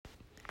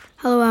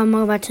Hello,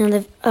 welcome back to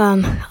another, oh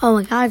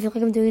my god, I feel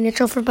like I'm doing an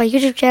intro for my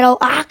YouTube channel.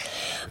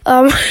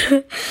 Welcome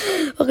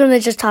to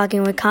Just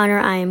Talking with Connor.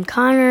 I am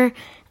Connor.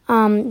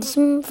 This is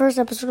my first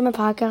episode of my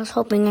podcast,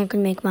 hoping I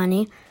can make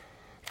money.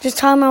 Just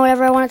talking about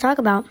whatever I want to talk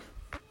about.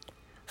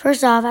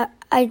 First off,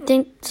 I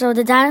think, so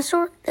the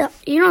dinosaur,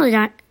 you know the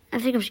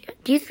dinosaur,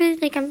 do you really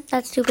think I'm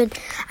that stupid?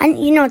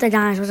 You know what the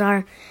dinosaurs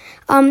are.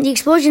 The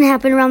explosion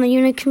happened around the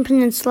Yucatan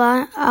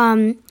Peninsula,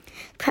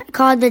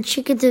 called the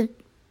Chicxulub.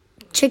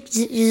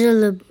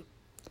 Chicxulub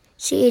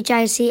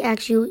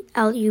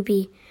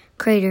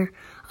crater.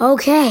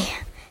 Okay,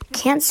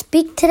 can't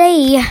speak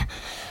today.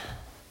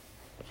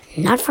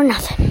 Not for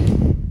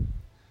nothing.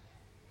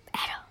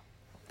 At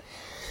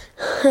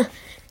all.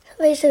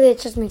 Basically,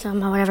 it's just me talking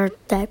about whatever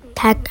the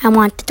heck I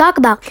want to talk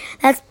about.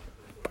 That's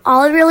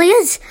all it really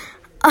is.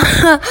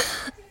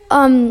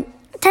 10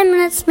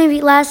 minutes,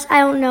 maybe less. I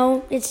don't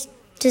know. It's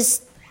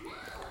just,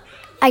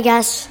 I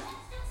guess,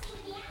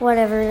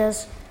 whatever it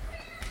is.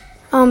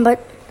 But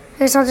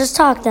I guess I'll just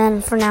talk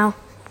then for now.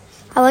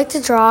 I like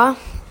to draw.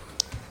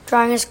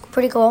 Drawing is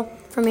pretty cool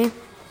for me. I'm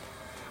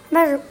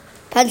better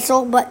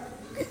pencil, but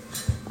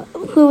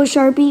with a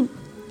Sharpie,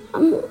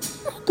 I'm a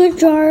good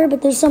drawer,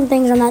 but there's some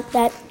things I'm not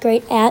that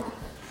great at.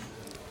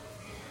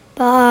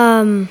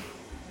 But,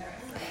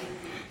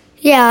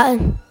 yeah.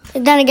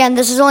 Then again,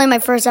 this is only my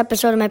first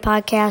episode of my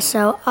podcast,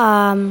 so,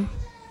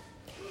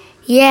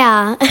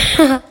 yeah.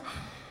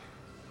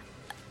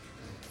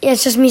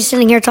 It's just me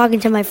sitting here talking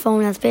to my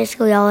phone. That's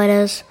basically all it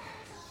is.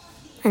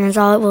 And that's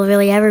all it will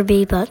really ever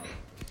be, but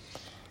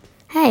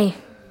hey,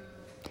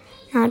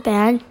 not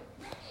bad.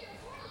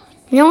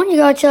 You know when you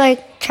go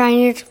to,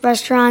 Chinese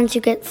restaurants,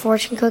 you get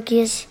fortune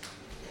cookies?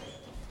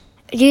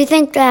 Do you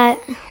think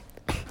that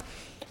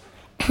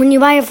when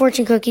you buy a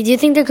fortune cookie, do you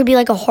think there could be,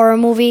 a horror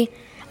movie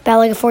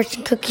about, a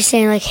fortune cookie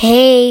saying,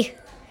 hey,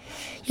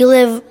 you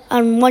live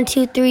on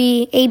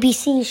 123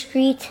 ABC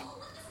Street?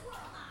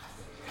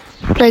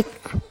 Have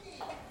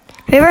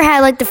you ever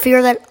had, the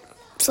fear that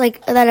it's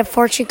that a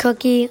fortune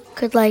cookie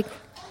could, what?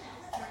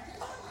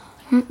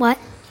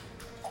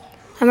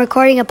 I'm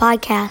recording a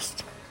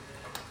podcast.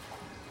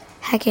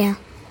 Heck yeah.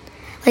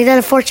 That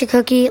a fortune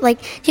cookie, do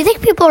you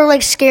think people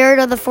are, scared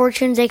of the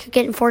fortunes they could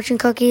get in fortune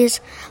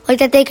cookies?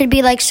 That they could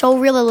be, so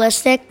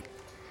realistic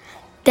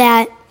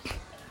that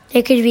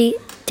they could be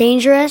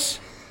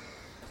dangerous?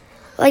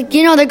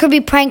 There could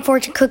be prank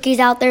fortune cookies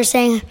out there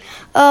saying,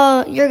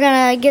 oh, you're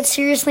gonna get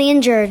seriously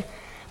injured.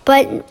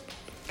 But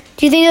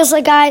do you think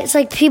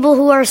there's people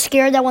who are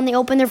scared that when they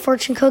open their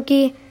fortune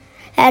cookie,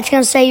 that's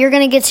going to say you're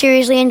going to get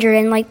seriously injured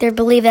and they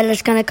believe that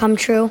it's going to come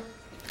true?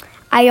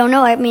 I don't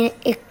know. I mean,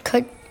 it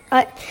could.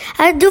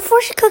 Do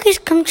fortune cookies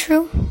come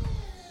true?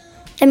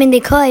 I mean, they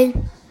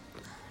could.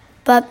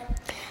 But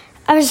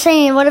I was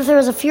saying, what if there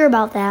was a fear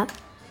about that?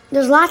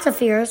 There's lots of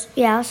fears,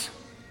 yes.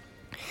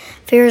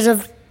 Fears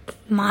of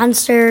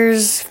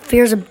monsters,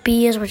 fears of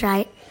bees, which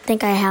I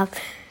think I have.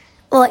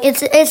 Well,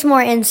 it's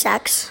more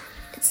insects.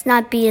 It's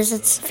not bees,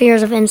 it's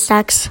fears of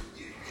insects.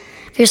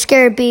 If you're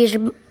scared of bees,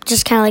 you're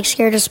just kind of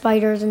scared of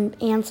spiders and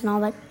ants and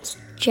all that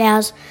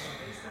jazz.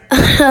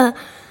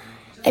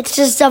 It's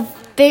just a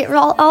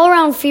all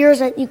around fears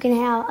that you can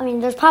have. I mean,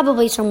 there's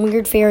probably some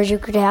weird fears you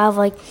could have,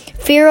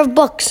 fear of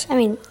books. I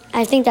mean,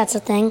 I think that's a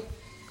thing.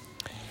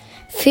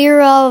 Fear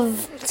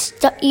of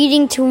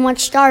eating too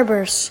much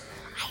Starburst.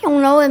 I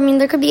don't know. I mean,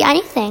 there could be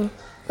anything.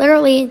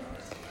 Literally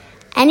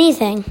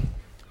anything.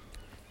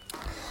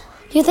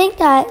 Do you think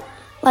that,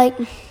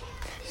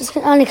 just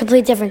on a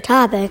completely different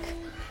topic,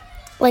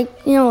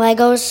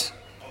 Legos,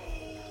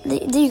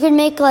 you could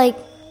make, a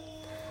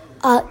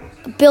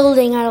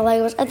building out of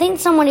Legos. I think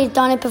somebody's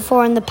done it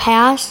before in the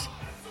past,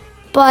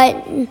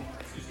 but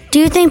do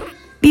you think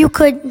you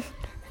could,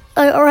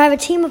 or have a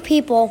team of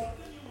people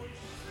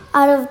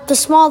out of the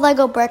small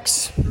Lego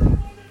bricks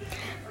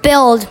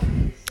build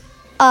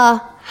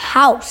a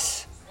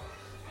house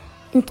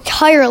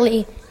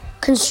entirely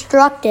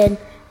constructed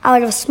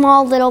out of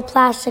small little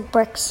plastic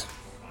bricks?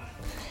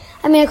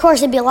 I mean, of course,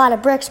 it'd be a lot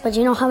of bricks, but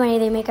you know how many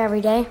they make every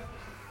day?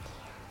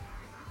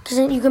 Because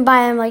you can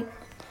buy them,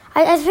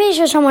 I'm pretty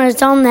sure someone has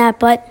done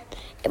that, but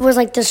it was,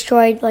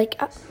 destroyed.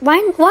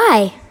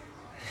 Why?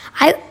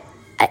 I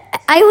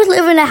would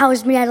live in a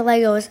house made out of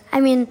Legos. I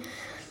mean,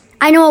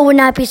 I know it would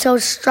not be so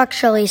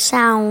structurally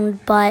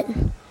sound, but,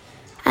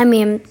 I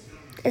mean,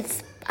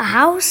 it's a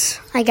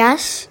house, I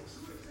guess.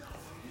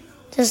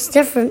 Just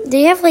different.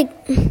 They have, I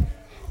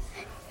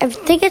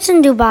think it's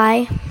in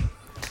Dubai,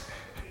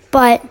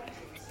 but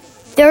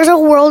there's a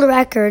world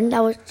record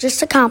that was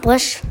just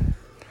accomplished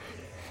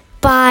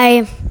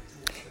by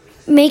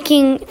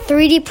making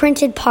 3D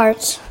printed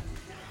parts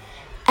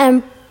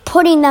and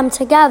putting them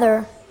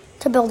together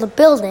to build a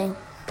building.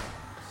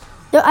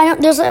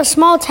 There's a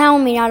small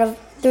town made out of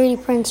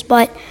 3D prints,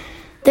 but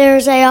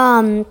there's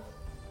the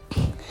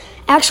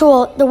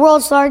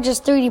world's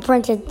largest 3D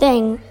printed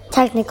thing,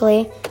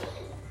 technically,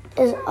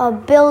 is a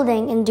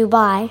building in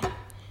Dubai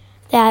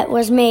that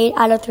was made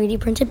out of 3D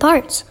printed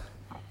parts.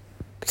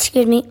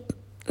 Excuse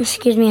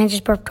me, I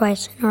just burped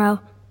twice in a row.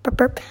 Burp,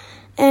 burp.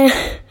 And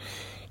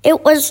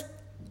it was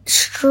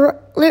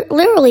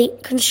literally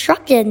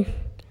constructed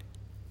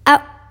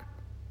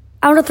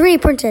out of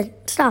 3D printed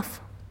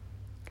stuff.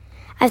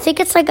 I think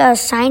it's like a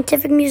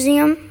scientific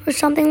museum or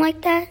something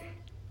like that.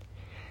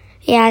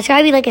 Yeah, it's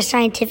gotta be like a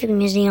scientific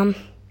museum.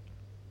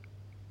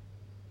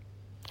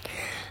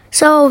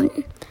 So,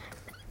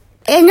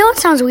 I know it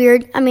sounds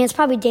weird. I mean, it's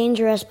probably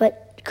dangerous,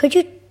 but could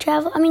you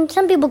travel? I mean,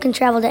 some people can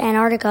travel to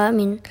Antarctica. I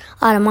mean,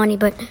 a lot of money,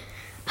 but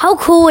how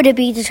cool would it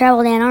be to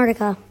travel to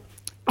Antarctica?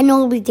 I know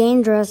it'll be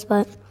dangerous,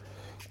 but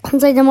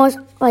it's like the most,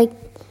 like,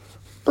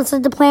 it's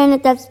like the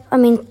planet that's, I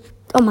mean,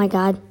 oh my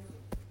God.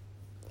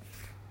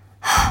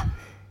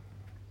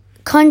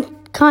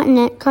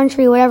 Continent,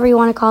 country, whatever you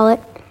want to call it,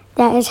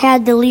 that has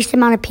had the least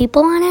amount of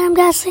people on it, I'm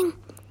guessing.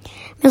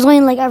 There's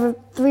only like over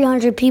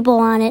 300 people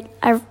on it.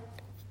 I've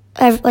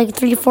like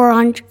 300,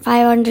 400,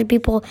 500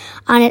 people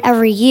on it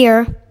every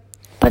year.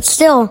 But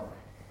still,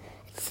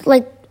 it's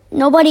like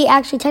nobody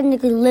actually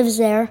technically lives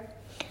there.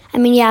 I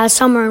mean, yeah,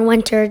 summer and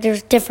winter,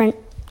 there's different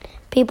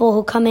people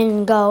who come in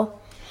and go.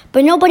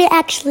 But nobody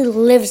actually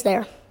lives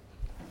there.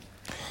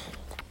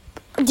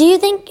 Do you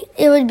think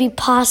it would be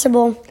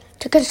possible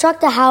to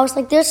construct a house,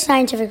 like there's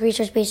scientific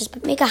research basis,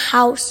 but make a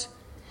house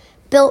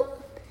built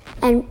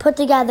and put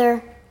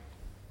together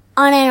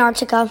on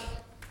Antarctica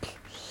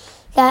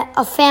that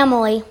a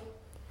family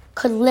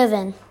could live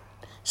in,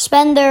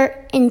 spend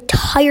their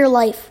entire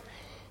life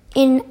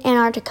in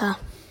Antarctica?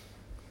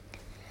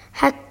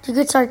 Heck, you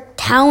could start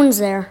towns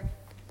there.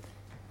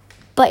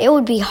 But it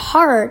would be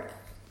hard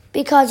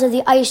because of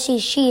the icy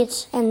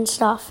sheets and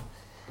stuff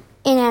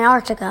in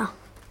Antarctica.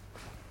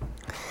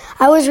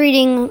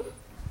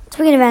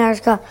 Speaking of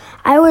Antarctica,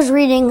 I was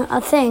reading a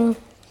thing,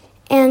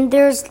 and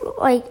there's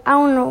like, I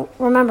don't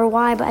remember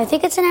why, but I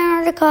think it's in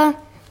Antarctica.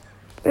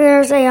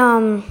 There's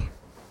a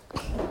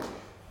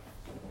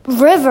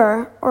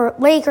river or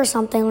lake or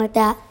something like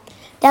that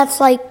that's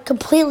like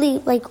completely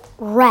like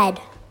red,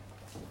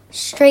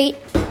 straight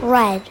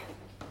red.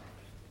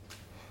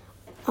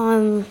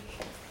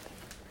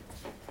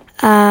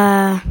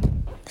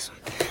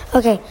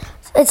 Okay,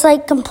 it's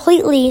like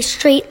completely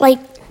straight, like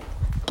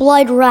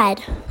blood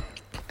red.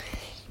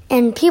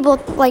 And people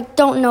like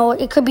don't know,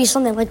 it could be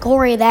something like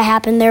gory that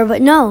happened there,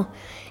 but no.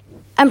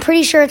 I'm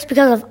pretty sure it's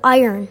because of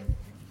iron.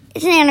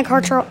 It's in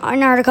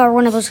Antarctica or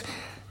one of those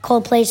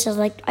cold places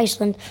like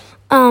Iceland.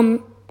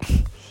 But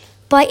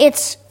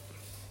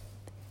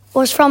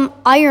was from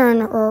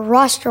iron or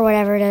rust or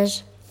whatever it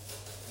is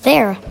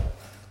there.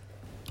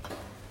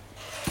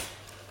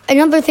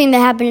 Another thing that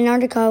happened in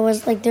Antarctica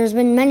was like there's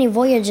been many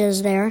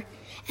voyages there,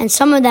 and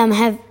some of them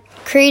have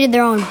created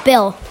their own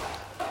bill.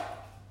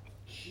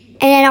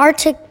 An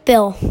Antarctic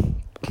bill.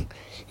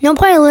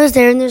 Nobody lives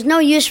there, and there's no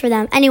use for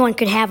them. Anyone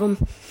could have them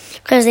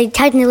because they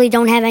technically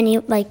don't have any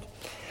like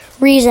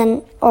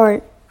reason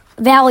or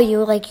value.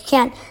 Like you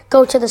can't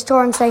go to the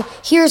store and say,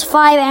 "Here's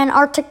 $5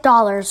 Antarctic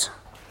dollars,"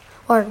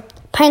 or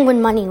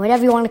penguin money,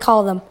 whatever you want to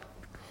call them.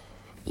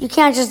 You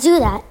can't just do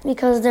that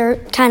because they're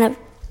kind of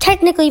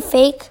technically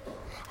fake,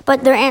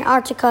 but they're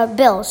Antarctica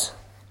bills.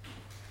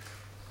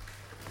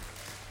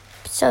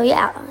 So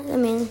yeah, I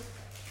mean,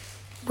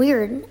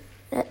 weird.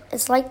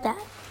 It's like that.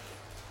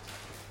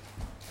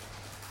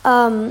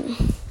 Oh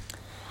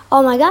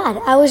my God,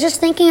 I was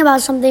just thinking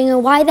about something,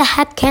 and why the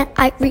heck can't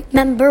I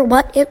remember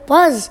what it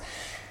was?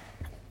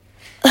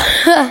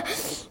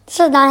 This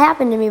has not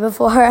happened to me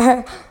before.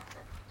 I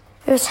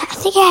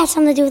think it had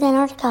something to do with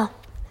Antarctica.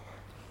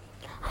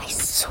 I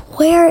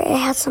swear it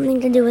had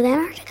something to do with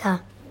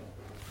Antarctica.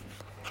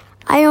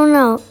 I don't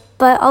know,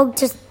 but I'll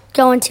just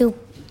go into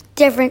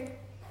different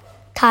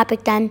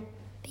topic then,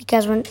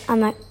 because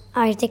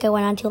I think I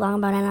went on too long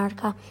about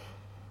Antarctica.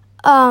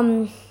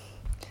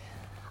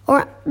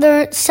 Or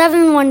the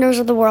 7 wonders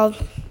of the world.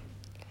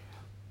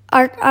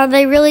 Are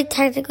they really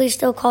technically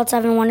still called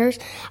 7 wonders?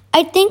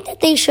 I think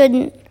that they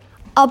shouldn't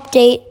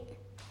update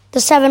the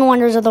 7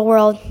 wonders of the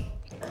world.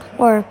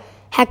 Or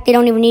heck, they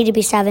don't even need to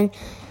be 7.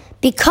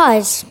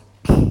 Because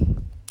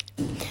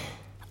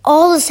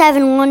all the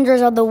 7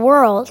 wonders of the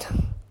world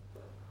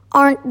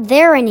aren't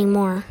there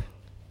anymore.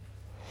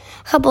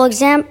 A couple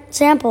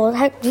examples.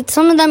 Heck,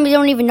 some of them we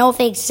don't even know if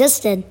they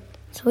existed.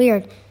 It's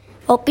weird.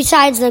 Well,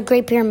 besides the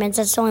Great Pyramids,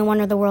 that's the only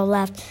wonder of the world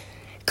left.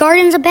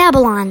 Gardens of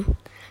Babylon.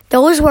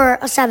 Those were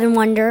a 7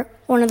 wonder,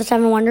 one of the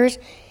 7 wonders.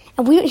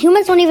 And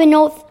humans don't even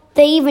know if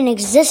they even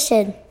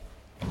existed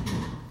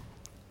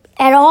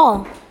at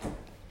all.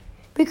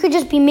 We could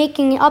just be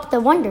making up the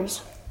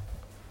wonders.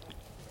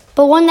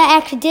 But one that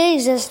actually did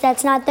exist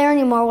that's not there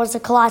anymore was the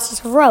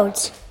Colossus of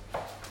Rhodes.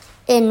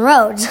 In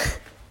Rhodes.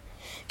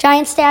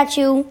 Giant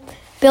statue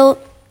built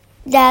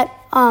that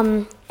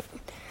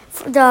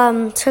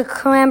to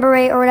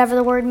commemorate, or whatever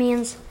the word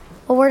means.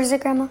 What word is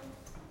it, Grandma?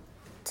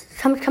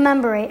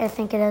 Commemorate, I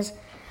think it is.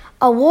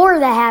 A war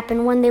that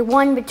happened when they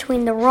won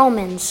between the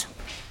Romans,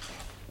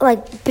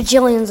 like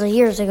bajillions of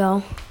years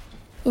ago,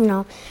 you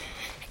know.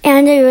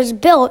 And it was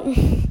built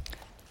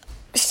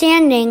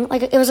standing,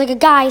 like it was like a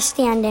guy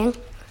standing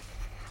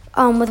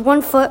with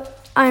one foot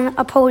on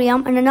a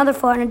podium and another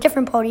foot on a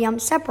different podium,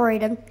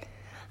 separated,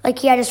 like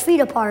he had his feet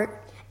apart.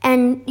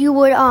 and you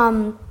would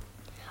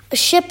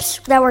ships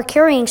that were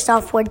carrying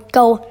stuff would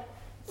go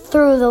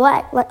through the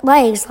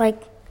legs,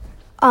 like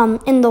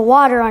in the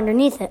water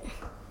underneath it,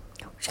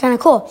 which is kind of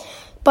cool.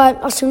 But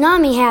a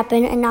tsunami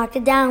happened and knocked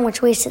it down,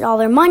 which wasted all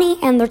their money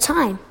and their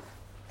time.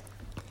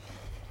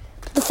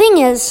 The thing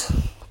is,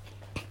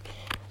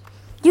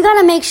 you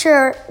got to make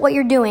sure what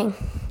you're doing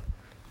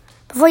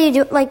before you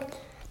do, like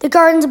the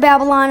Gardens of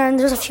Babylon, and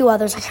there's a few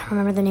others, I can't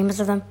remember the names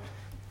of them.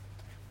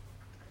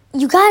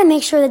 You got to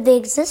make sure that they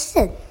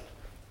existed.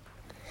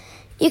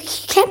 You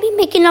can't be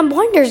making up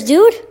wonders,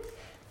 dude.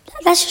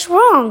 That's just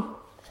wrong.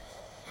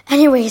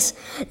 Anyways,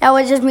 that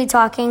was just me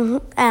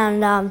talking,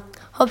 and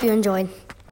hope you enjoyed.